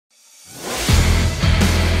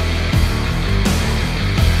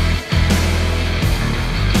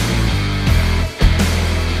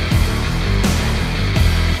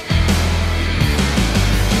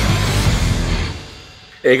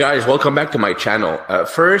Hey guys, welcome back to my channel.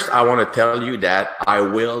 First, I want to tell you that I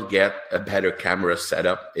will get a better camera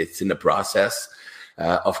setup. It's in the process.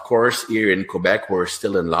 Of course, here in Quebec, we're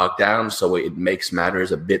still in lockdown, so it makes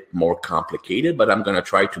matters a bit more complicated, but I'm going to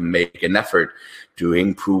try to make an effort to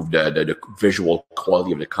improve the visual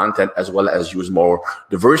quality of the content, as well as use more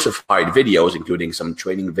diversified videos, including some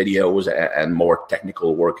training videos and more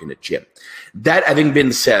technical work in the gym. That having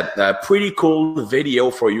been said, a pretty cool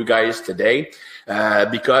video for you guys today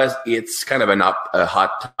because it's kind of a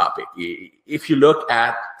hot topic. If you look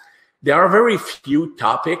at, there are very few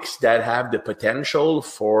topics that have the potential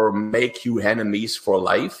for make you enemies for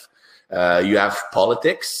life. You have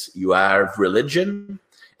politics, you have religion,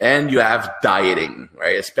 and you have dieting,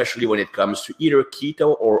 right? Especially when it comes to either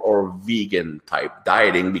keto or vegan type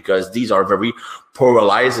dieting, because these are very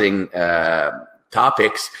polarizing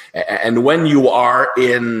topics. And when you are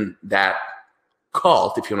in that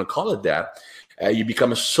cult, if you want to call it that, you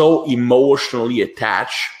become so emotionally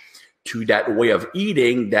attached to that way of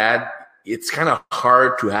eating that it's kind of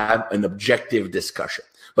hard to have an objective discussion.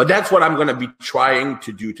 But that's what I'm going to be trying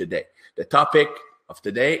to do today. The topic of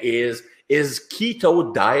today is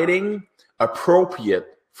keto dieting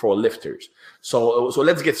appropriate for lifters? So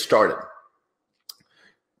let's get started.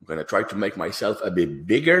 I'm going to try to make myself a bit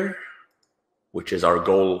bigger, which is our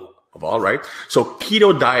goal of all, right? So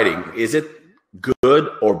keto dieting, is it good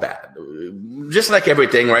or bad? Just like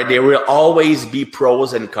everything, right? There will always be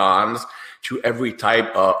pros and cons to every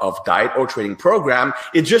type of diet or training program.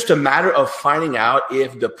 It's just a matter of finding out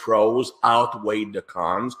if the pros outweigh the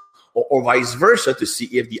cons, or vice versa, to see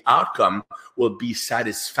if the outcome will be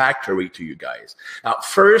satisfactory to you guys. Now,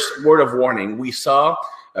 first word of warning, we saw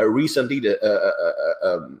recently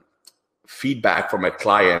the feedback from a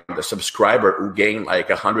client, a subscriber who gained like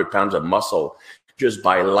 100 pounds of muscle just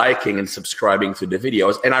by liking and subscribing to the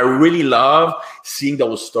videos. And I really love seeing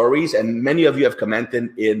those stories. And many of you have commented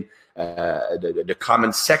in the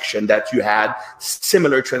comment section that you had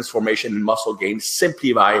similar transformation in muscle gain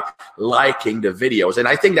simply by liking the videos. And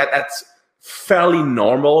I think that that's fairly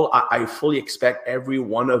normal. I fully expect every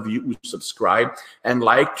one of you who subscribe and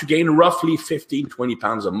like to gain roughly 15, 20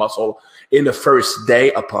 pounds of muscle in the first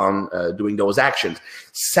day upon doing those actions.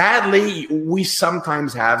 Sadly, we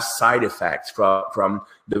sometimes have side effects from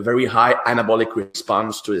the very high anabolic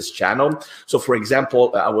response to this channel. So for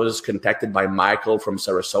example, I was contacted by Michael from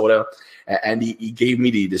Sarasota, and he gave me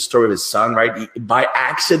the story of his son, right? By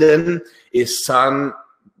accident, his son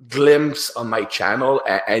glimpse on my channel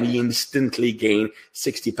and he instantly gained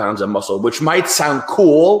 60 pounds of muscle, which might sound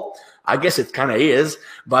cool. I guess it kind of is,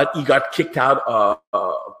 but he got kicked out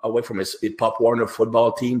away from his Pop Warner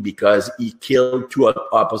football team because he killed two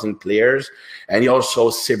opposing players, and he also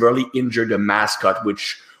severely injured the mascot,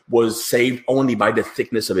 which was saved only by the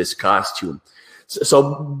thickness of his costume.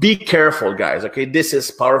 So be careful, guys, okay? This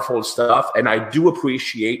is powerful stuff, and I do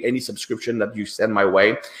appreciate any subscription that you send my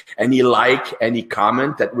way, any like, any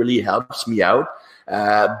comment. That really helps me out.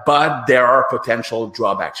 But there are potential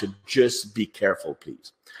drawbacks, so just be careful,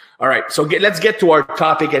 please. All right, so let's get to our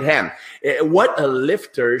topic at hand. What a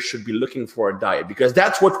lifter should be looking for a diet, because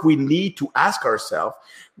that's what we need to ask ourselves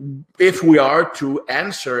if we are to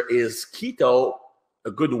answer, is keto a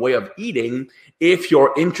good way of eating if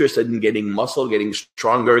you're interested in getting muscle, getting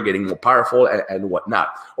stronger, getting more powerful, and whatnot,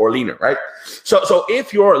 or leaner, right? So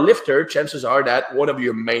if you're a lifter, chances are that one of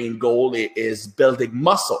your main goals is building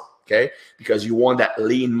muscle, okay? Because you want that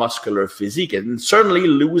lean muscular physique, and certainly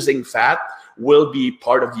losing fat will be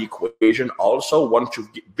part of the equation also once you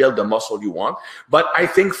build the muscle you want. But I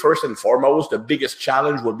think first and foremost, the biggest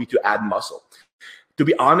challenge will be to add muscle. To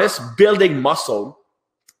be honest, building muscle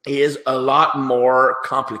is a lot more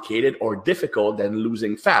complicated or difficult than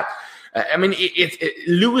losing fat. I mean,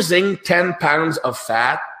 losing 10 pounds of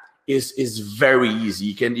fat is very easy.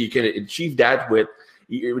 You can achieve that with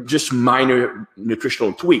just minor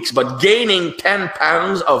nutritional tweaks. But gaining 10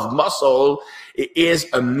 pounds of muscle is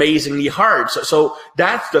amazingly hard. So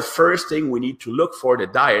that's the first thing we need to look for, the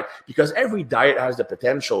diet, because every diet has the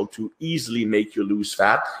potential to easily make you lose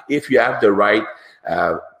fat if you have the right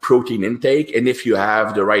protein intake and if you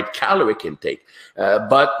have the right caloric intake.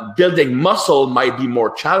 But building muscle might be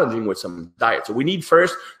more challenging with some diet. So we need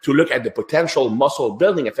first to look at the potential muscle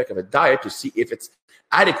building effect of a diet to see if it's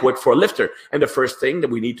adequate for a lifter. And the first thing that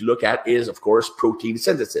we need to look at is, of course, protein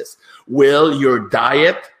synthesis. Will your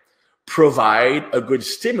diet provide a good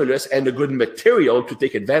stimulus and a good material to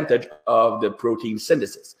take advantage of the protein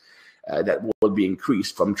synthesis that will be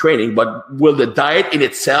increased from training? But will the diet in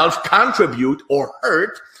itself contribute or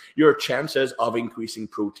hurt your chances of increasing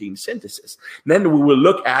protein synthesis? Then we will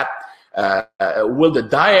look at will the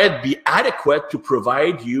diet be adequate to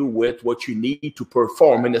provide you with what you need to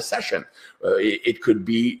perform in a session? It could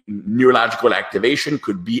be neurological activation,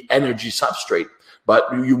 could be energy substrate,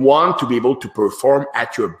 but you want to be able to perform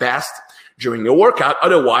at your best during your workout.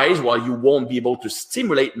 Otherwise, you won't be able to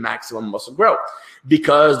stimulate maximum muscle growth,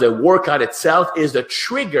 because the workout itself is the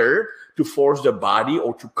trigger to force the body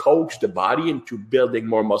or to coach the body into building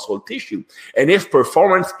more muscle tissue. And if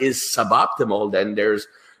performance is suboptimal, then there's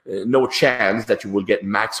no chance that you will get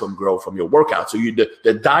maximum growth from your workout. So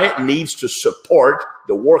the diet needs to support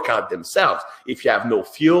the workout themselves. If you have no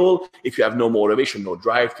fuel, if you have no motivation, no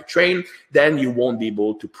drive to train, then you won't be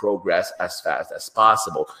able to progress as fast as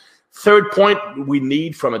possible. Third point we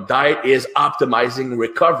need from a diet is optimizing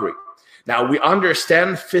recovery. Now, we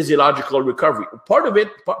understand physiological recovery. Part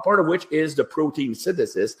of which is the protein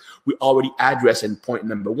synthesis we already addressed in point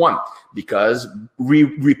number 1, because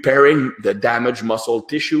repairing the damaged muscle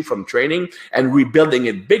tissue from training and rebuilding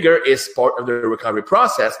it bigger is part of the recovery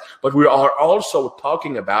process. But we are also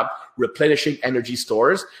talking about replenishing energy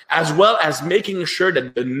stores, as well as making sure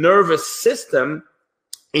that the nervous system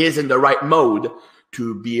is in the right mode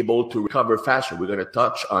to be able to recover faster. We're going to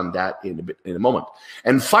touch on that in a moment.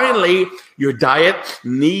 And finally, your diet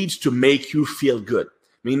needs to make you feel good.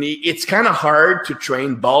 I mean, it's kind of hard to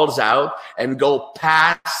train balls out and go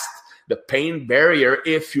past the pain barrier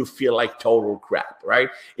if you feel like total crap, right?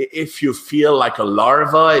 If you feel like a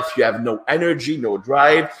larva, if you have no energy, no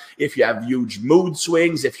drive, if you have huge mood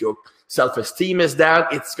swings, if your self-esteem is down,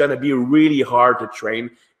 it's going to be really hard to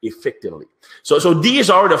train effectively. So these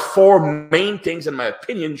are the 4 main things, in my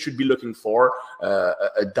opinion, you should be looking for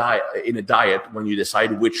in a diet when you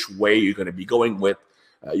decide which way you're going to be going with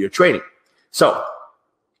your training. So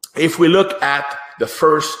if we look at the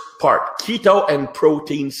first part, keto and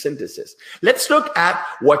protein synthesis, let's look at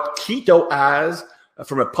what keto has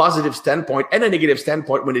from a positive standpoint and a negative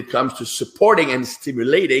standpoint when it comes to supporting and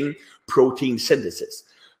stimulating protein synthesis.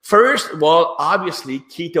 First, well, obviously,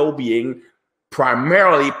 keto being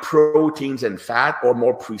primarily proteins and fat, or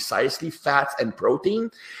more precisely fats and protein,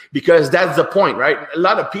 because that's the point, right? A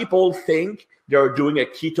lot of people think they're doing a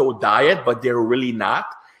keto diet, but they're really not.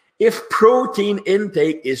 If protein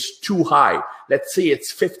intake is too high, let's say it's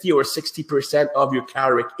 50 or 60% of your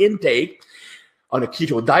caloric intake on a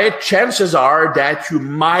keto diet, chances are that you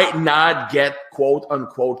might not get quote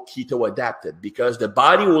unquote keto adapted, because the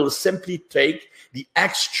body will simply take the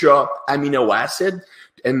extra amino acid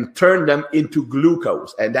and turn them into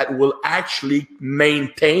glucose, and that will actually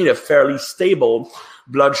maintain a fairly stable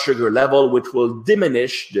blood sugar level, which will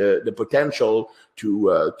diminish the potential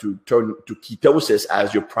to turn to ketosis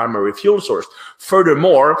as your primary fuel source.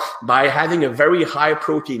 Furthermore, by having a very high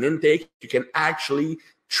protein intake, you can actually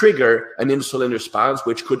trigger an insulin response,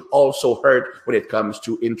 which could also hurt when it comes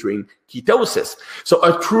to entering ketosis. So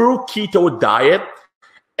a true keto diet,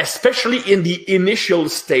 especially in the initial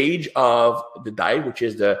stage of the diet, which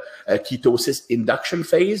is the ketosis induction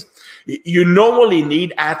phase, you normally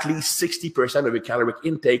need at least 60% of your caloric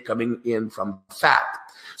intake coming in from fat.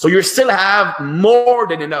 So you still have more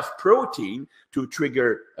than enough protein to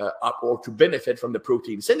trigger up or to benefit from the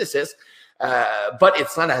protein synthesis, but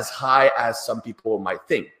it's not as high as some people might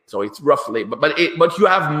think. So it's roughly, but you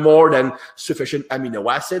have more than sufficient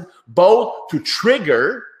amino acid, both to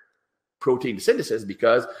trigger protein synthesis,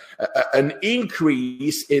 because an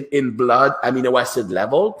increase in blood amino acid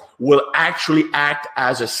level will actually act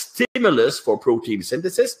as a stimulus for protein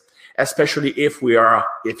synthesis, especially if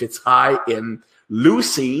it's high in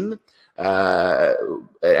leucine,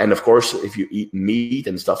 and of course if you eat meat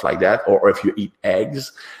and stuff like that, or if you eat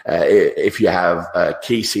eggs, if you have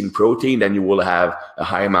casein protein, then you will have a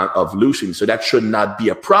high amount of leucine. So that should not be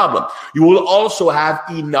a problem. You will also have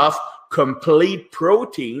enough complete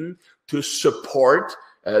protein to support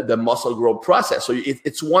the muscle growth process. So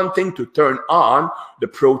it's one thing to turn on the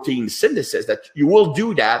protein synthesis, that you will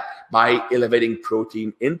do that by elevating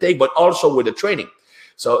protein intake, but also with the training.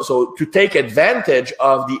 So to take advantage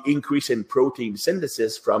of the increase in protein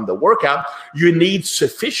synthesis from the workout, you need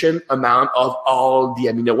sufficient amount of all the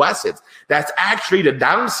amino acids. That's actually the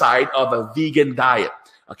downside of a vegan diet,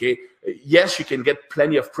 okay? Yes, you can get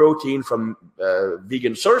plenty of protein from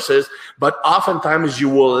vegan sources, but oftentimes you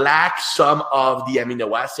will lack some of the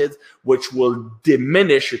amino acids, which will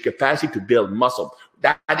diminish your capacity to build muscle.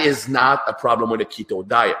 That is not a problem with a keto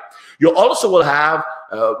diet. You also will have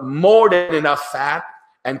more than enough fat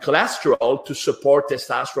and cholesterol to support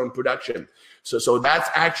testosterone production. So that's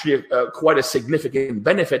actually quite a significant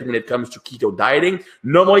benefit when it comes to keto dieting.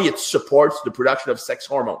 Normally, it supports the production of sex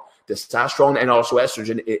hormone, testosterone, and also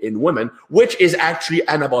estrogen in women, which is actually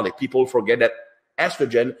anabolic. People forget that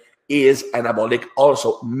estrogen is anabolic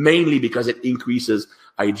also, mainly because it increases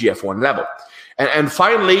IGF-1 level. And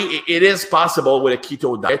finally, it is possible with a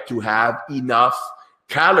keto diet to have enough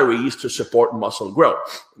calories to support muscle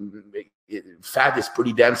growth. Fat is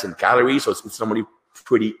pretty dense in calories, so it's normally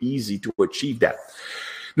pretty easy to achieve that.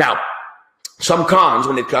 Now, some cons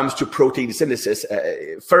when it comes to protein synthesis.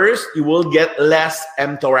 First, you will get less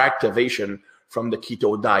mTOR activation from the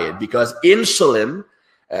keto diet because insulin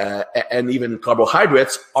and even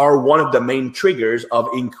carbohydrates are one of the main triggers of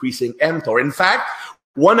increasing mTOR. In fact,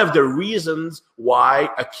 one of the reasons why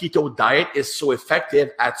a keto diet is so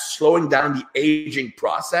effective at slowing down the aging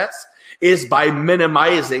process is by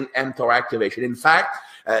minimizing mTOR activation. In fact,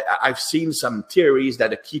 I've seen some theories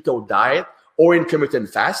that a keto diet or intermittent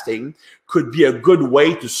fasting could be a good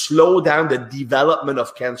way to slow down the development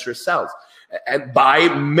of cancer cells, and by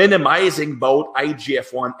minimizing both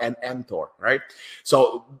IGF-1 and mTOR, right?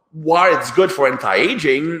 So while it's good for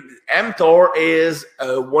anti-aging, mTOR is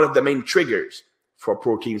one of the main triggers for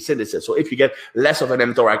protein synthesis. So if you get less of an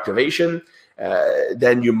mTOR activation,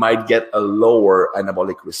 then you might get a lower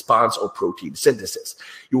anabolic response or protein synthesis.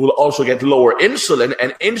 You will also get lower insulin,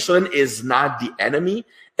 and insulin is not the enemy.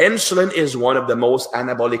 Insulin is one of the most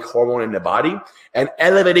anabolic hormone in the body, and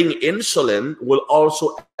elevating insulin will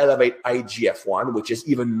also elevate IGF-1, which is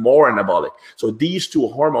even more anabolic. So these two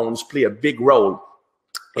hormones play a big role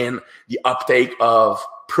in the uptake of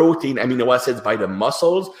protein amino acids by the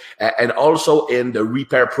muscles, and also in the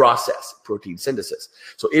repair process, protein synthesis.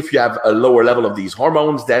 So if you have a lower level of these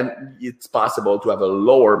hormones, then it's possible to have a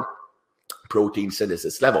lower protein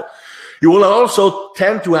synthesis level. You will also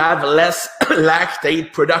tend to have less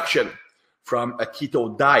lactate production from a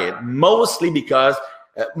keto diet, mostly because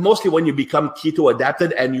when you become keto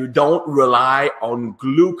adapted and you don't rely on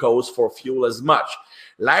glucose for fuel as much.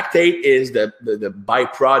 Lactate is the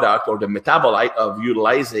byproduct or the metabolite of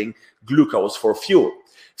utilizing glucose for fuel.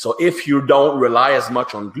 So if you don't rely as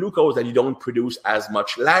much on glucose, then you don't produce as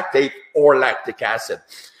much lactate or lactic acid,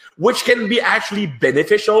 which can be actually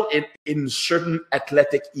beneficial in certain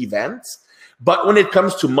athletic events. But when it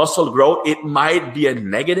comes to muscle growth, it might be a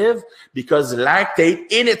negative because lactate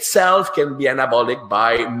in itself can be anabolic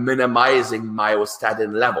by minimizing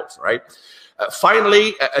myostatin levels, right?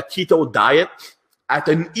 Finally, a keto diet at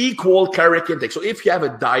an equal caloric intake. So if you have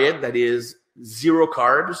a diet that is 0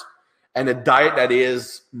 carbs and a diet that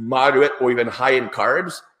is moderate or even high in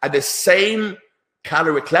carbs, at the same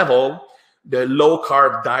caloric level, the low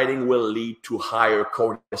carb dieting will lead to higher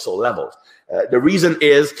cortisol levels. The reason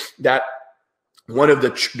is that one of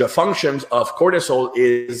the functions of cortisol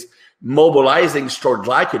is mobilizing stored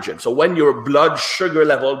glycogen. So when your blood sugar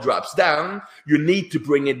level drops down, you need to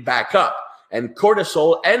bring it back up. And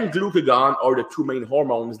cortisol and glucagon are the two main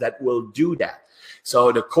hormones that will do that.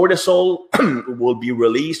 So the cortisol will be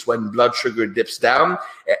released when blood sugar dips down,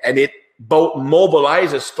 and it both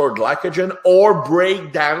mobilizes stored glycogen or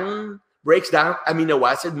breaks down amino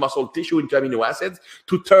acid, muscle tissue into amino acids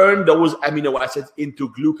to turn those amino acids into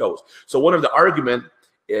glucose. So one of the arguments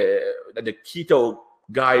that the keto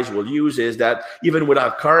guys will use is that even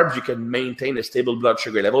without carbs, you can maintain a stable blood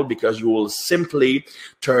sugar level because you will simply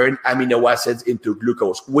turn amino acids into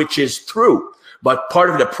glucose, which is true. But part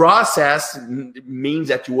of the process means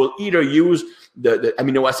that you will either use the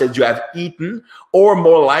amino acids you have eaten, or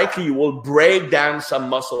more likely you will break down some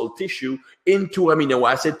muscle tissue into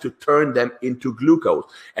amino acid to turn them into glucose.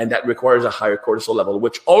 And that requires a higher cortisol level,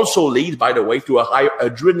 which also leads, by the way, to a higher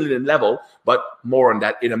adrenaline level, but more on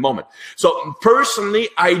that in a moment. So personally,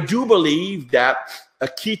 I do believe that a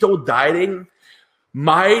keto dieting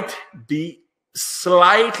might be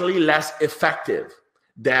slightly less effective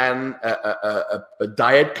than a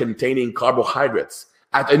diet containing carbohydrates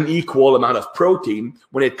at an equal amount of protein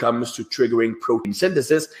when it comes to triggering protein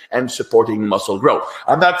synthesis and supporting muscle growth.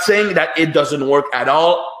 I'm not saying that it doesn't work at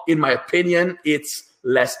all. In my opinion, it's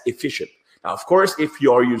less efficient. Now, of course, if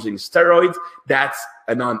you are using steroids, that's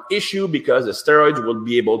a non-issue because the steroids will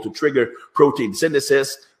be able to trigger protein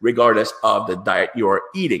synthesis regardless of the diet you're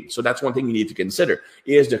eating. So that's one thing you need to consider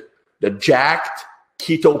is the jacked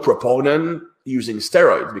keto proponent using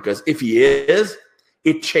steroids, because if he is,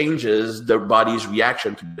 it changes the body's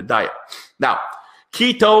reaction to the diet. Now,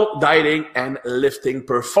 keto dieting and lifting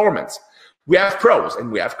performance. We have pros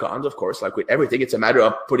and we have cons, of course. Like with everything, it's a matter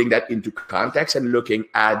of putting that into context and looking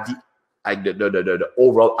at the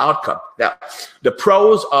overall outcome. Now, the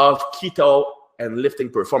pros of keto and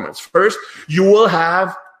lifting performance. First, you will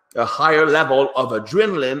have a higher level of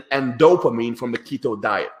adrenaline and dopamine from the keto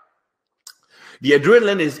diet. The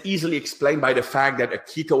adrenaline is easily explained by the fact that a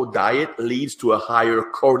keto diet leads to a higher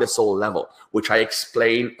cortisol level, which I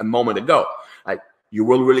explained a moment ago. Like You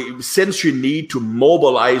will really, since you need to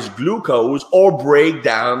mobilize glucose or break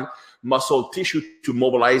down muscle tissue to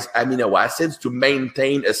mobilize amino acids to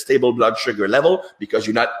maintain a stable blood sugar level, because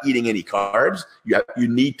you're not eating any carbs. You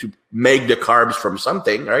need to make the carbs from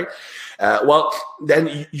something, right? Well,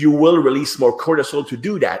 then you will release more cortisol to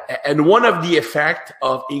do that. And one of the effects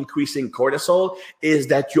of increasing cortisol is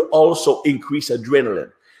that you also increase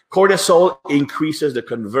adrenaline. Cortisol increases the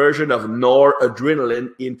conversion of noradrenaline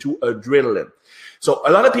into adrenaline. So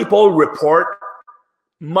a lot of people report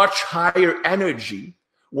much higher energy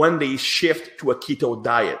when they shift to a keto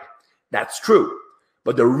diet. That's true.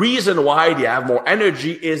 But the reason why they have more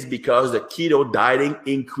energy is because the keto dieting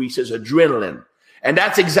increases adrenaline. And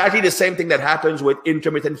that's exactly the same thing that happens with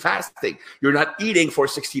intermittent fasting. You're not eating for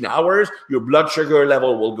 16 hours, your blood sugar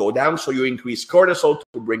level will go down, so you increase cortisol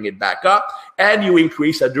to bring it back up, and you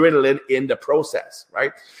increase adrenaline in the process,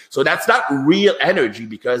 right? So that's not real energy,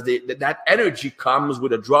 because that energy comes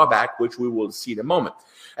with a drawback, which we will see in a moment.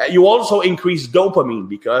 You also increase dopamine,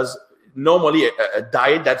 because normally a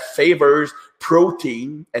diet that favors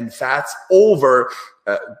protein and fats over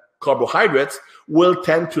carbohydrates will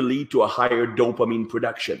tend to lead to a higher dopamine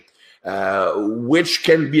production, which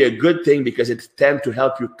can be a good thing because it tends to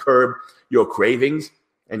help you curb your cravings.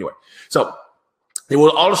 Anyway, so there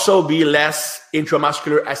will also be less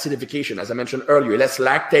intramuscular acidification, as I mentioned earlier, less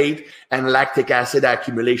lactate and lactic acid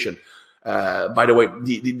accumulation. By the way,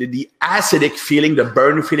 the acidic feeling, the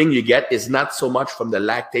burn feeling you get is not so much from the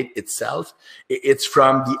lactate itself. It's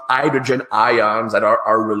from the hydrogen ions that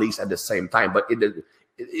are released at the same time. But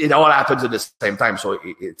it all happens at the same time, so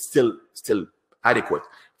it's still adequate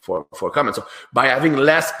for comment. So by having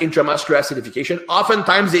less intramuscular acidification,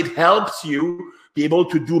 oftentimes it helps you be able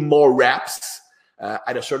to do more reps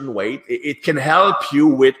at a certain weight. It can help you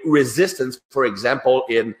with resistance, for example,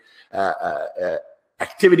 in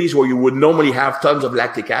activities where you would normally have tons of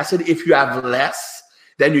lactic acid. If you have less,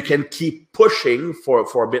 then you can keep pushing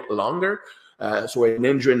for a bit longer. So in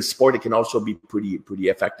endurance sport, it can also be pretty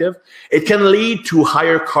effective. It can lead to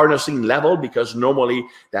higher carnosine level, because normally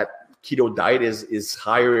that keto diet is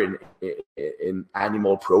higher in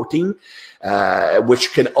animal protein,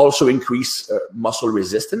 which can also increase muscle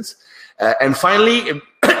resistance. And finally,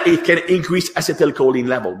 it can increase acetylcholine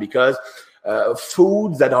level, because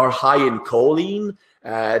foods that are high in choline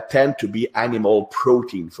tend to be animal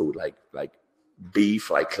protein food, like beef,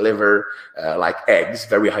 like liver, like eggs,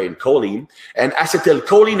 very high in choline. And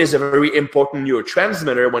acetylcholine is a very important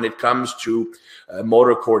neurotransmitter when it comes to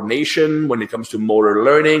motor coordination, when it comes to motor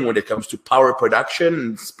learning, when it comes to power production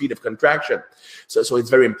and speed of contraction. So it's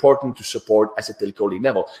very important to support acetylcholine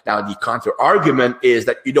level. Now, the counter argument is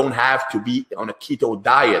that you don't have to be on a keto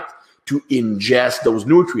diet to ingest those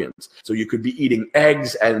nutrients. So you could be eating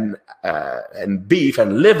eggs and beef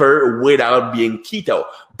and liver without being keto,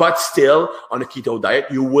 but still on a keto diet,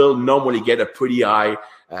 you will normally get a pretty high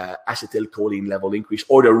acetylcholine level increase,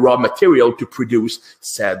 or the raw material to produce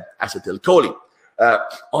said acetylcholine.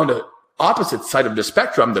 On the opposite side of the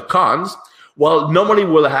spectrum, the cons, well, normally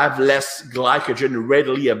we'll have less glycogen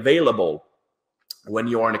readily available when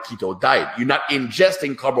you're on a keto diet. You're not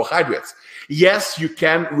ingesting carbohydrates. Yes, you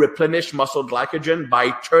can replenish muscle glycogen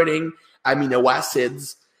by turning amino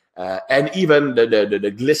acids and even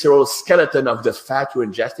the glycerol skeleton of the fat you're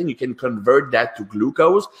ingesting. You can convert that to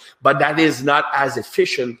glucose, but that is not as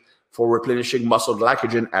efficient for replenishing muscle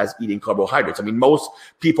glycogen as eating carbohydrates. I mean, most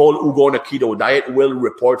people who go on a keto diet will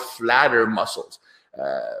report flatter muscles.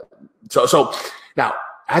 So now,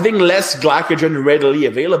 having less glycogen readily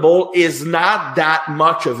available is not that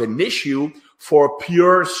much of an issue for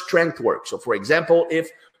pure strength work. So for example,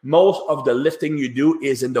 if most of the lifting you do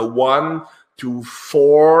is in the 1 to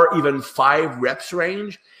 4, even 5 reps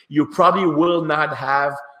range, you probably will not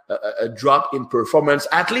have a drop in performance,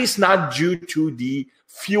 at least not due to the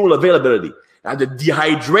fuel availability. Now, the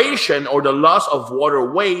dehydration or the loss of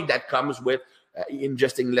water weight that comes with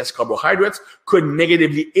ingesting less carbohydrates could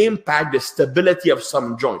negatively impact the stability of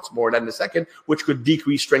some joints, more than a second, which could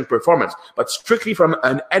decrease strength performance. But strictly from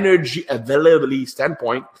an energy availability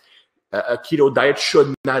standpoint, a keto diet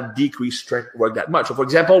should not decrease strength work that much. So for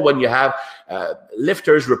example, when you have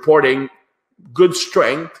lifters reporting good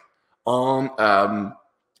strength on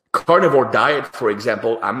carnivore diet, for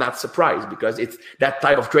example, I'm not surprised, because it's that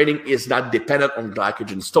type of training is not dependent on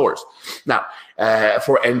glycogen stores. Now,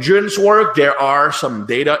 for endurance work, there are some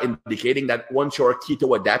data indicating that once you're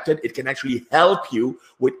keto adapted, it can actually help you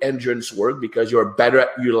with endurance work, because you're better at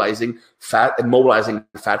utilizing fat and mobilizing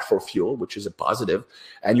fat for fuel, which is a positive.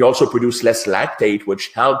 And you also produce less lactate, which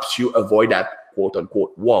helps you avoid that quote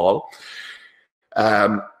unquote wall.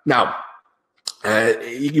 Now,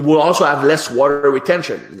 You will also have less water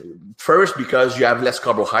retention. First, because you have less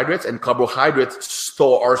carbohydrates, and carbohydrates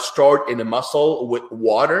are stored in the muscle with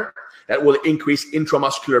water. That will increase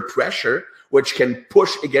intramuscular pressure, which can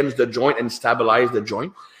push against the joint and stabilize the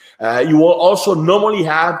joint. You will also normally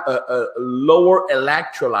have a lower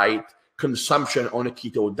electrolyte consumption on a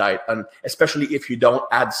keto diet, and especially if you don't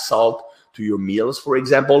add salt to your meals, for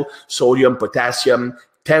example. Sodium, potassium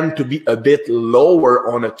tend to be a bit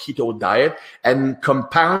lower on a keto diet, and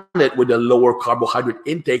compounded with a lower carbohydrate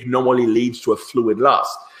intake normally leads to a fluid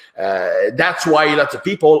loss. That's why lots of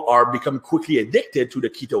people become quickly addicted to the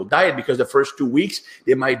keto diet, because the first 2 weeks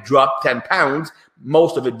they might drop 10 pounds,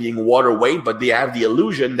 most of it being water weight, but they have the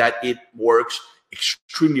illusion that it works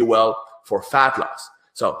extremely well for fat loss.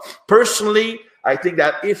 So personally, I think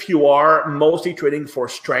that if you are mostly training for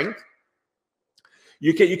strength,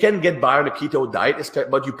 you can get by on a keto diet,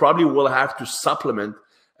 but you probably will have to supplement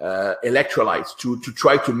electrolytes to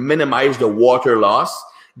try to minimize the water loss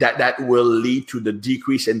that will lead to the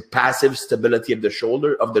decrease in passive stability of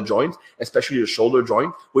the joint, especially the shoulder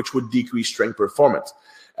joint, which would decrease strength performance.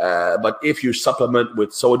 But if you supplement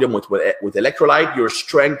with sodium, with electrolyte, your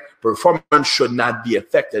strength performance should not be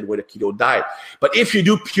affected with a keto diet. But if you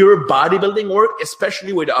do pure bodybuilding work,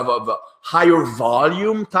 especially with a higher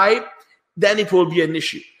volume type, then it will be an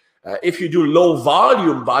issue. If you do low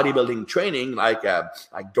volume bodybuilding training, like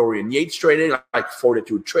Dorian Yates training, like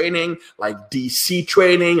Fortitude training, like DC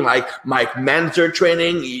training, like Mike Manzer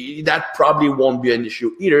training, that probably won't be an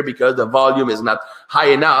issue either, because the volume is not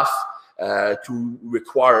high enough to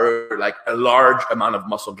require like a large amount of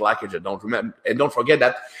muscle glycogen. Don't forget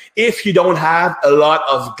that if you don't have a lot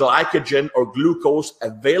of glycogen or glucose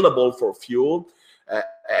available for fuel,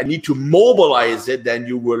 and need to mobilize it, then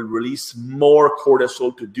you will release more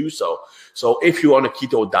cortisol to do so. So if you're on a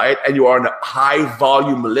keto diet and you are on a high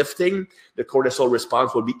volume lifting, the cortisol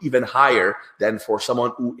response will be even higher than for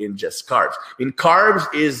someone who ingests carbs. I mean, carbs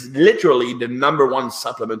is literally the #1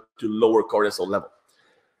 supplement to lower cortisol level.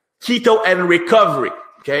 Keto and recovery,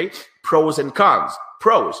 okay? Pros and cons.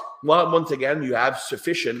 Pros, well, once again, you have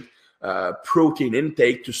sufficient protein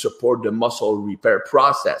intake to support the muscle repair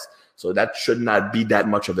process. So that should not be that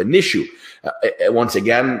much of an issue. Once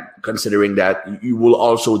again, considering that you will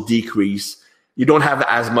also decrease, you don't have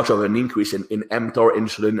as much of an increase in mTOR,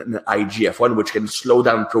 insulin, and IGF-1, which can slow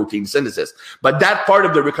down protein synthesis. But that part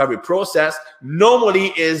of the recovery process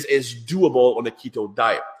normally is doable on a keto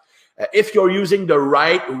diet. If you're using the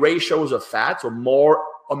right ratios of fat, so more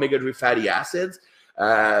omega-3 fatty acids,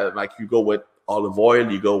 like you go with olive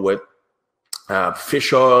oil, you go with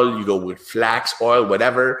fish oil, you go with flax oil,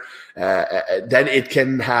 whatever, then it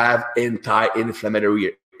can have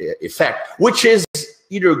anti-inflammatory effect, which is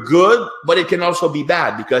either good, but it can also be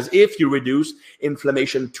bad, because if you reduce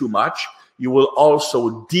inflammation too much, you will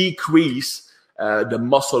also decrease the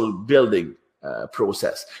muscle building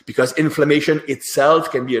process, because inflammation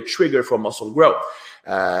itself can be a trigger for muscle growth.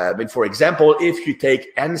 But for example, if you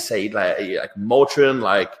take NSAID, like Motrin,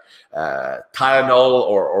 like Tylenol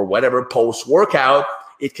or whatever post-workout,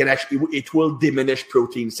 it will diminish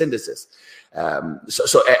protein synthesis.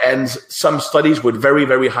 And some studies with very,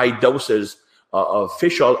 very high doses of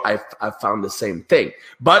fish oil, I've found the same thing.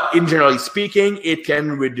 But in generally speaking, it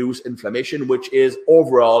can reduce inflammation, which is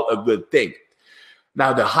overall a good thing.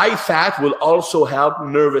 Now, the high fat will also help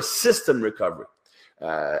nervous system recovery.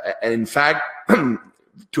 And in fact,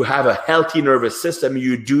 to have a healthy nervous system,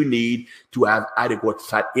 you do need to have adequate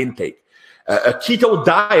fat intake. A keto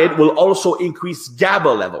diet will also increase GABA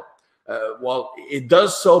level. Well, it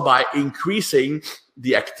does so by increasing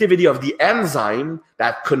the activity of the enzyme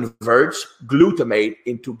that converts glutamate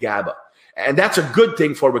into GABA. And that's a good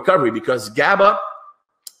thing for recovery, because GABA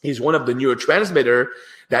is one of the neurotransmitters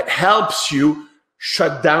that helps you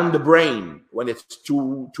shut down the brain when it's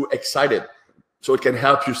too excited. So it can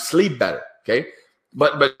help you sleep better, okay?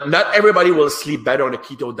 But not everybody will sleep better on a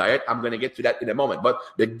keto diet. I'm going to get to that in a moment. But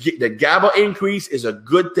the GABA increase is a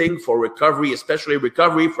good thing for recovery, especially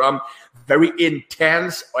recovery from very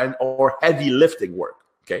intense or heavy lifting work,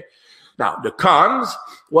 okay? Now, the cons,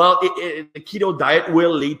 well, the keto diet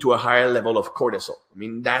will lead to a higher level of cortisol. I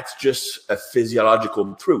mean, that's just a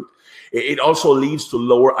physiological truth. It also leads to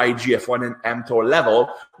lower IGF-1 and mTOR level,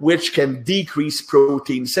 which can decrease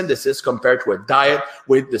protein synthesis compared to a diet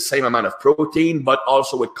with the same amount of protein, but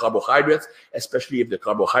also with carbohydrates, especially if the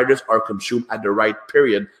carbohydrates are consumed at the right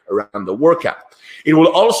period around the workout. It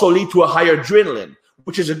will also lead to a higher adrenaline,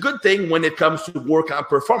 which is a good thing when it comes to workout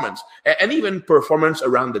performance and even performance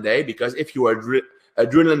around the day, because if your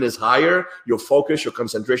adrenaline is higher, your focus, your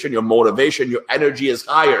concentration, your motivation, your energy is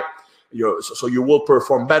higher. So you will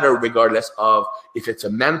perform better regardless of if it's a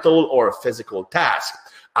mental or a physical task.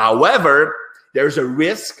 However, there's a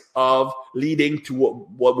risk of leading to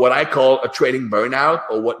what I call a training burnout,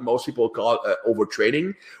 or what most people call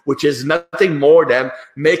overtraining, which is nothing more than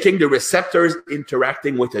making the receptors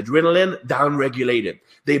interacting with adrenaline downregulated.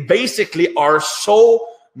 They basically are so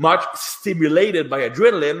much stimulated by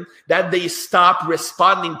adrenaline that they stop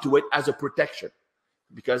responding to it as a protection,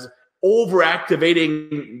 because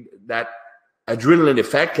overactivating that adrenaline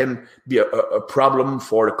effect can be a problem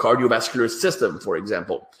for the cardiovascular system, for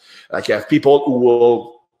example. Like you have people who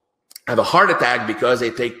will have a heart attack because they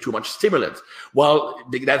take too much stimulant. Well,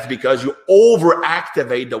 that's because you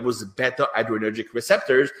overactivate those beta adrenergic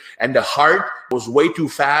receptors, and the heart goes way too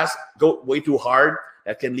fast, go way too hard.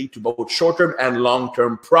 That can lead to both short-term and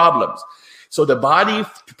long-term problems. So the body,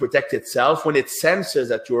 to protect itself, when it senses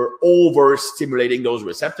that you're overstimulating those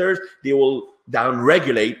receptors, they will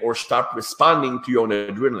downregulate or stop responding to your own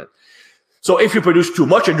adrenaline. So if you produce too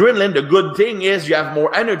much adrenaline, the good thing is you have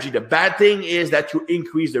more energy. The bad thing is that you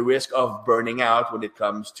increase the risk of burning out when it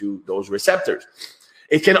comes to those receptors.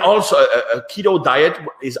 It can also, a keto diet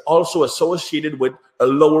is also associated with a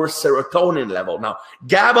lower serotonin level. Now,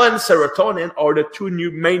 GABA and serotonin are the two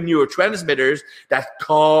main neurotransmitters that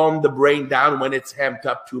calm the brain down when it's amped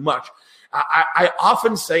up too much. I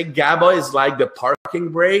often say GABA is like the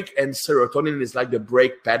parking brake and serotonin is like the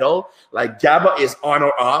brake pedal. Like GABA is on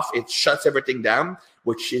or off. It shuts everything down,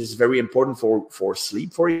 which is very important for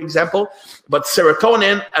sleep, for example. But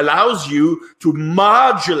serotonin allows you to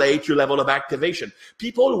modulate your level of activation.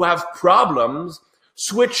 People who have problems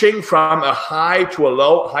switching from a high to a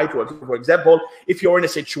low, for example, if you're in a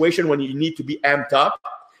situation when you need to be amped up,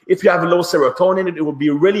 if you have low serotonin, it will be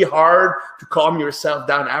really hard to calm yourself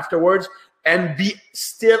down afterwards and be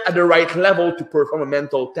still at the right level to perform a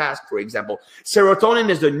mental task, for example. Serotonin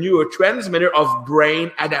is the neurotransmitter of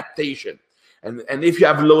brain adaptation. And if you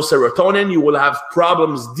have low serotonin, you will have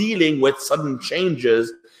problems dealing with sudden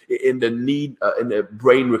changes in the need, in the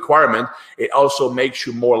brain requirement. It also makes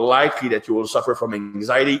you more likely that you will suffer from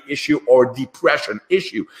anxiety issue or depression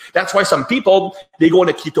issue. That's why some people, they go on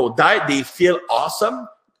a keto diet, they feel awesome.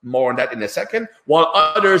 More on that in a second, while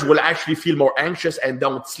others will actually feel more anxious and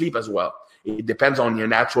don't sleep as well. It depends on your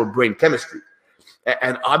natural brain chemistry.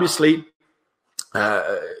 And obviously,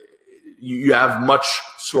 you have much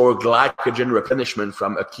slower glycogen replenishment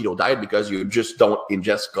from a keto diet because you just don't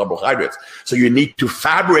ingest carbohydrates. So you need to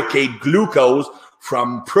fabricate glucose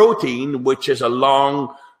from protein, which is a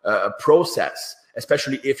long process,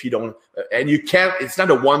 especially if you don't, and you can't, it's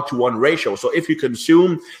not a 1-to-1 ratio. So if you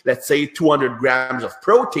consume, let's say 200 grams of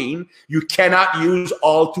protein, you cannot use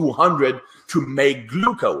all 200 to make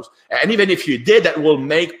glucose. And even if you did, that will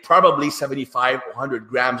make probably 75 or 100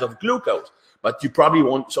 grams of glucose. But you probably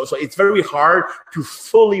won't. So it's very hard to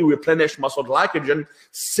fully replenish muscle glycogen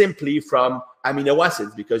simply from amino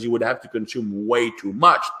acids because you would have to consume way too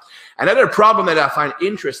much. Another problem that I find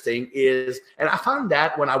interesting is, and I found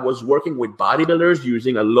that when I was working with bodybuilders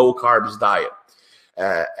using a low carbs diet,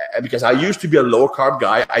 because I used to be a low carb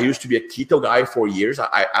guy. I used to be a keto guy for years.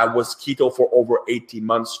 I was keto for over 18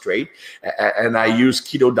 months straight. And I used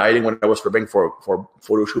keto dieting when I was preparing for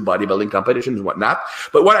photo shoot bodybuilding competitions and whatnot.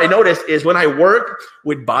 But what I noticed is when I work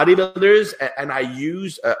with bodybuilders and I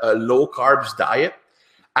use a low carbs diet,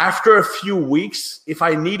 after a few weeks, if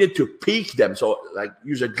I needed to peak them, so like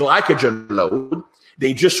use a glycogen load,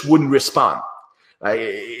 they just wouldn't respond.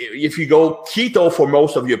 If you go keto for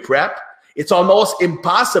most of your prep, it's almost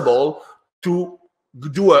impossible to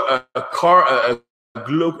do a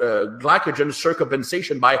glycogen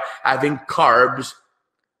circumvention by having carbs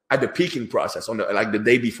at the peaking process, on like the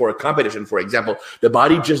day before a competition, for example. The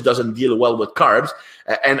body just doesn't deal well with carbs.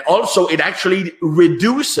 And also it actually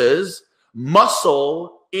reduces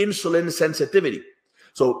muscle insulin sensitivity.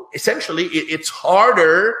 So essentially it's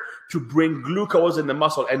harder to bring glucose in the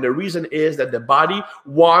muscle. And the reason is that the body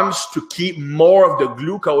wants to keep more of the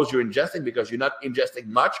glucose you're ingesting because you're not ingesting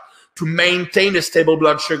much to maintain a stable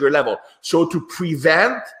blood sugar level. So to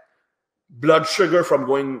prevent blood sugar from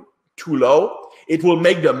going too low, it will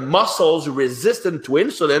make the muscles resistant to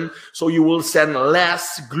insulin. So you will send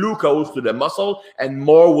less glucose to the muscle and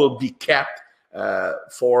more will be kept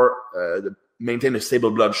for maintain a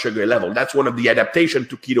stable blood sugar level. That's one of the adaptations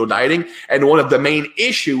to keto dieting and one of the main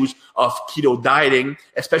issues of keto dieting,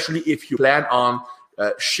 especially if you plan on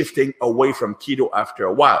shifting away from keto after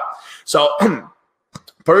a while. So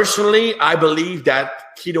personally, I believe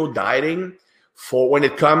that keto dieting, for when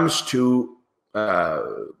it comes to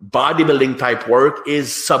bodybuilding type work, is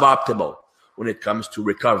suboptimal when it comes to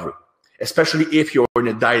recovery. especially if you're in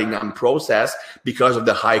a dieting process because of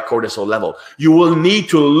the high cortisol level. You will need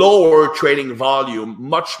to lower training volume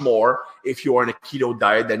much more if you're on a keto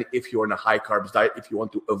diet than if you're on a high carbs diet, if you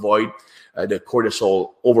want to avoid the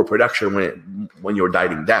cortisol overproduction when you're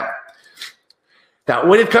dieting down. Now,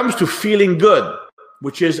 when it comes to feeling good,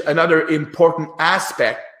 which is another important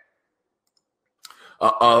aspect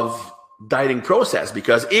of dieting process,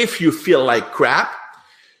 because if you feel like crap,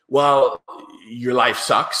 well, your life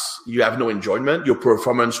sucks, you have no enjoyment, your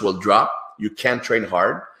performance will drop, you can't train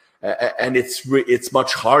hard, and it's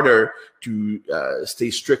much harder to stay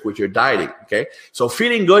strict with your dieting, okay? So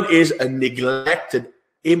feeling good is a neglected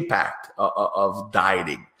impact of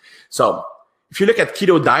dieting. So if you look at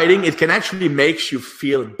keto dieting, it can actually make you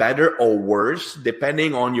feel better or worse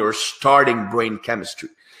depending on your starting brain chemistry.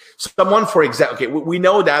 Someone, for example, okay, we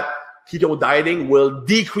know that keto dieting will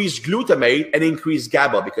decrease glutamate and increase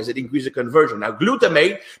GABA because it increases the conversion. Now,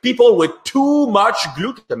 glutamate, people with too much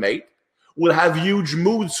glutamate will have huge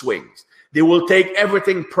mood swings. They will take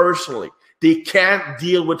everything personally. They can't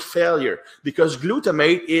deal with failure because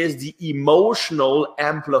glutamate is the emotional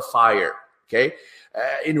amplifier, okay?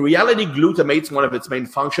 In reality, glutamate, one of its main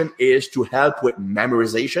functions is to help with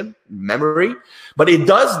memorization, memory, but it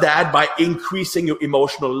does that by increasing your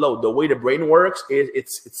emotional load. The way the brain works is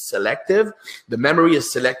it's selective. The memory is a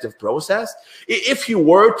selective process. If you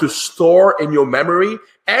were to store in your memory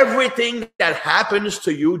everything that happens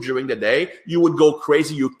to you during the day, you would go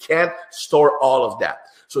crazy. You can't store all of that.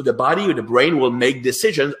 So the body or the brain will make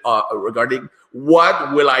decisions regarding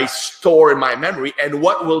what will I store in my memory and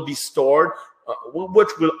what will be stored, which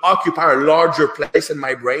will occupy a larger place in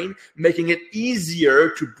my brain, making it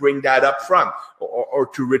easier to bring that up front or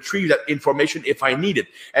to retrieve that information if I need it.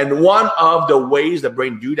 And one of the ways the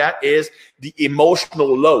brain do that is the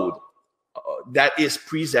emotional load that is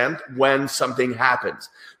present when something happens.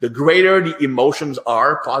 The greater the emotions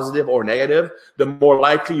are, positive or negative, the more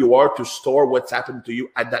likely you are to store what's happened to you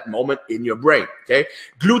at that moment in your brain, okay?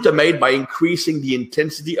 Glutamate, by increasing the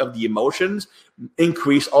intensity of the emotions,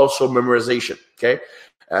 increase also memorization, okay?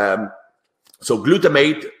 So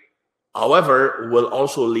glutamate, however, will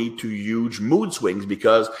also lead to huge mood swings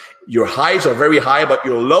because your highs are very high, but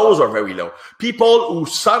your lows are very low. People who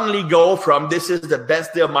suddenly go from this is the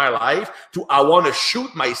best day of my life to I want to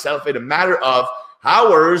shoot myself in a matter of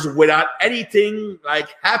hours without anything like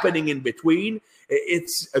happening in between,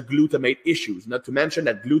 it's a glutamate issue. Not to mention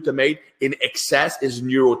that glutamate in excess is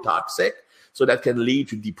neurotoxic. So that can lead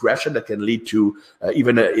to depression, that can lead to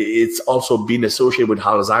it's also been associated with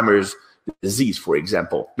Alzheimer's disease, for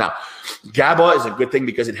example. Now, GABA is a good thing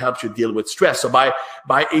because it helps you deal with stress. So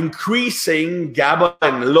by increasing GABA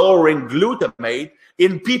and lowering glutamate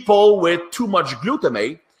in people with too much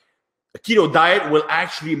glutamate, a keto diet will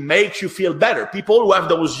actually make you feel better. People who have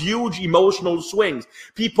those huge emotional swings,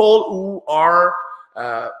 people who are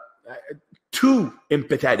too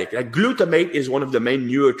empathetic. Like glutamate is one of the main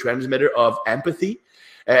neurotransmitter of empathy.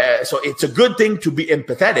 So it's a good thing to be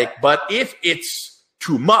empathetic, but if it's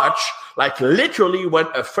too much, like literally when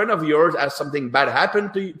a friend of yours has something bad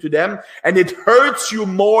happen to them and it hurts you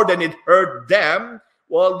more than it hurt them,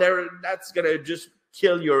 well, that's going to just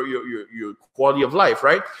kill your quality of life,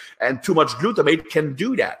 right? And too much glutamate can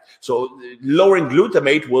do that. So lowering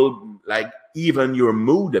glutamate will like even your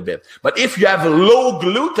mood a bit. But if you have low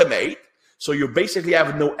glutamate, so you basically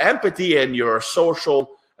have no empathy and you're a social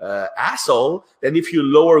asshole, then if you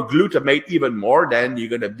lower glutamate even more, then you're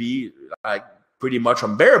going to be like pretty much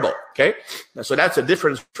unbearable, okay? So that's a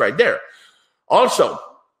difference right there. Also,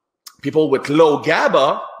 people with low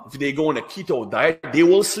GABA, if they go on a keto diet, they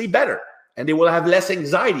will sleep better and they will have less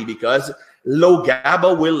anxiety because low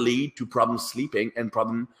GABA will lead to problem sleeping and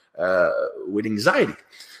problem with anxiety.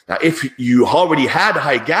 Now, if you already had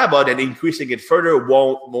high GABA, then increasing it further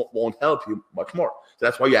won't help you much more. So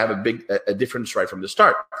that's why you have a difference right from the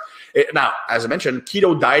start. Now, as I mentioned,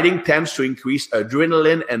 keto dieting tends to increase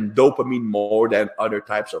adrenaline and dopamine more than other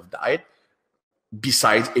types of diet,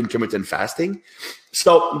 besides intermittent fasting.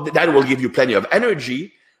 So that will give you plenty of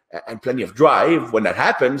energy and plenty of drive when that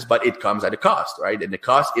happens, but it comes at a cost, right? And the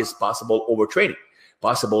cost is possible overtraining,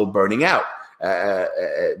 possible burning out,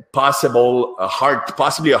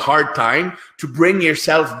 possibly a hard time to bring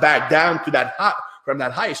yourself back down to that high, from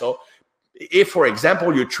that high. So if, for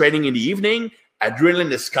example, you're training in the evening,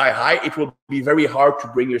 adrenaline is sky high, it will be very hard to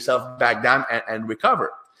bring yourself back down and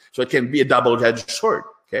recover. So it can be a double-edged sword,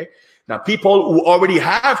 okay? Now, people who already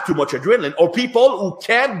have too much adrenaline or people who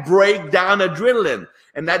can't break down adrenaline,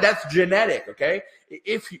 and that's genetic, okay?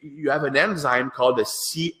 If you have an enzyme called the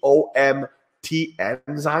COMT COMT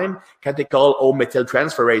enzyme,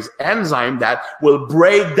 catechol-O-methyltransferase enzyme, that will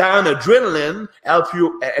break down adrenaline, help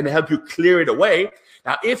you clear it away.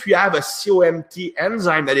 Now, if you have a COMT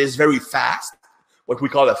enzyme that is very fast, what we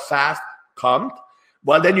call a fast COMT,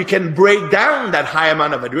 well, then you can break down that high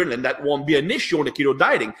amount of adrenaline. That won't be an issue on the keto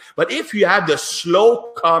dieting. But if you have the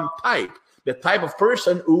slow COMT type, the type of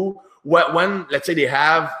person who, when let's say they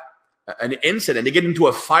have an incident, they get into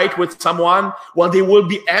a fight with someone, well, they will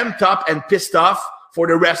be amped up and pissed off for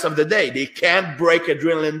the rest of the day. They can't break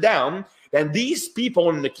adrenaline down. Then these people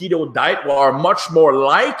in the keto diet are much more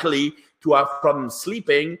likely to have problems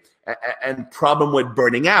sleeping and problem with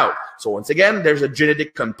burning out. So once again, there's a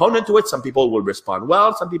genetic component to it. Some people will respond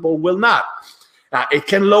well, some people will not. It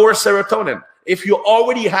can lower serotonin. If you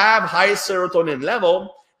already have high serotonin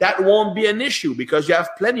level, that won't be an issue because you have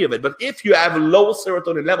plenty of it. But if you have a low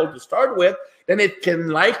serotonin level to start with, then it can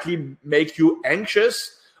likely make you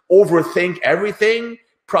anxious, overthink everything,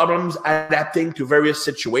 problems adapting to various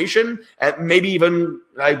situations, and maybe even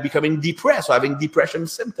like becoming depressed or having depression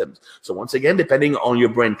symptoms. So once again, depending on your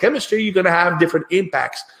brain chemistry, you're going to have different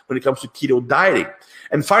impacts when it comes to keto dieting.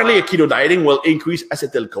 And finally, a keto dieting will increase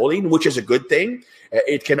acetylcholine, which is a good thing.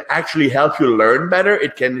 It can actually help you learn better.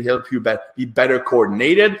 It can help you be better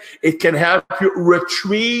coordinated. It can help you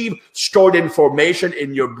retrieve stored information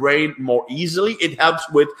in your brain more easily. It helps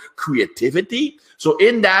with creativity. So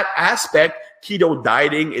in that aspect, keto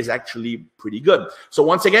dieting is actually pretty good. So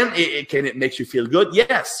once again, can it make you feel good?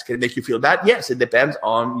 Yes. Can it make you feel bad? Yes. It depends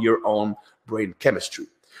on your own brain chemistry.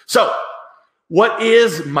 So what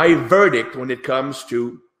is my verdict when it comes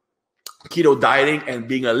to keto dieting and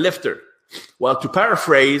being a lifter? Well, to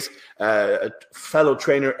paraphrase a fellow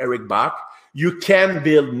trainer, Eric Bach, you can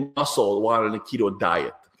build muscle while on a keto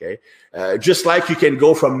diet, okay? Just like you can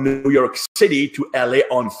go from New York City to LA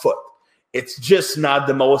on foot. It's just not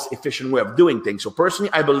the most efficient way of doing things. So personally,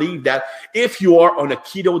 I believe that if you are on a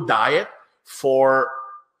keto diet for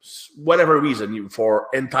whatever reason, for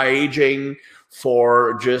anti-aging,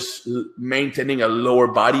 for just maintaining a lower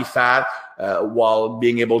body fat while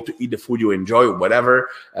being able to eat the food you enjoy, whatever,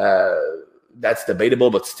 that's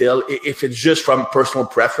debatable. But still, if it's just from personal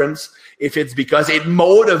preference, if it's because it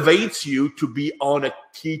motivates you to be on a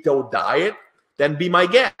keto diet, then be my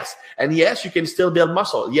guest. And yes, you can still build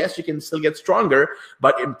muscle. Yes, you can still get stronger.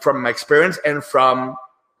 But from my experience and from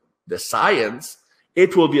the science,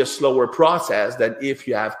 it will be a slower process than if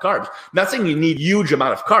you have carbs. Not saying you need huge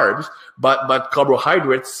amount of carbs, but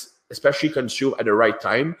carbohydrates, especially consumed at the right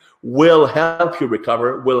time, will help you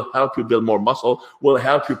recover, will help you build more muscle, will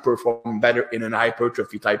help you perform better in an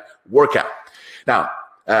hypertrophy type workout. Now,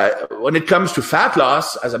 when it comes to fat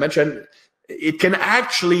loss, as I mentioned, it can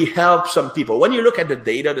actually help some people. When you look at the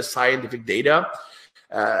data, the scientific data,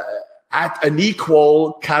 at an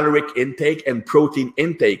equal caloric intake and protein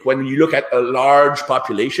intake, when you look at a large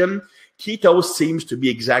population, keto seems to be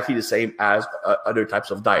exactly the same as other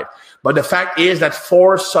types of diet. But the fact is that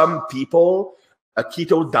for some people, a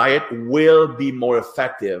keto diet will be more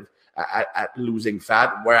effective at losing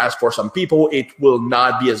fat, whereas for some people, it will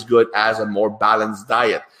not be as good as a more balanced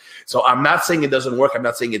diet. So I'm not saying it doesn't work. I'm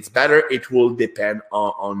not saying it's better. It will depend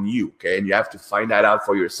on you, okay? And you have to find that out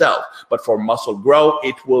for yourself. But for muscle growth,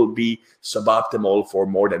 it will be suboptimal for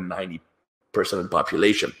more than 90% of the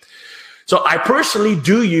population. So I personally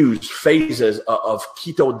do use phases of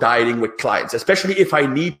keto dieting with clients, especially if I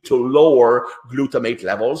need to lower glutamate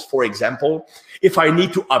levels. For example, if I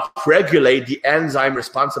need to upregulate the enzyme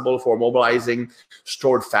responsible for mobilizing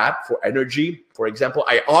stored fat for energy, for example,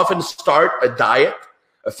 I often start a diet,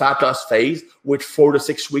 a fat loss phase, with 4 to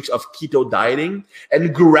 6 weeks of keto dieting,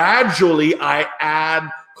 and gradually I add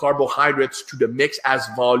carbohydrates to the mix as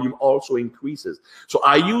volume also increases. So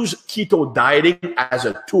I use keto dieting as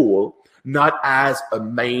a tool, not as a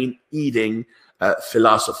main eating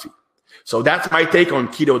philosophy. So that's my take on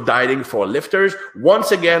keto dieting for lifters.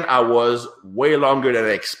 Once again, I was way longer than I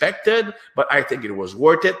expected, but I think it was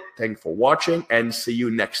worth it. Thanks for watching, and see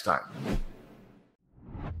you next time.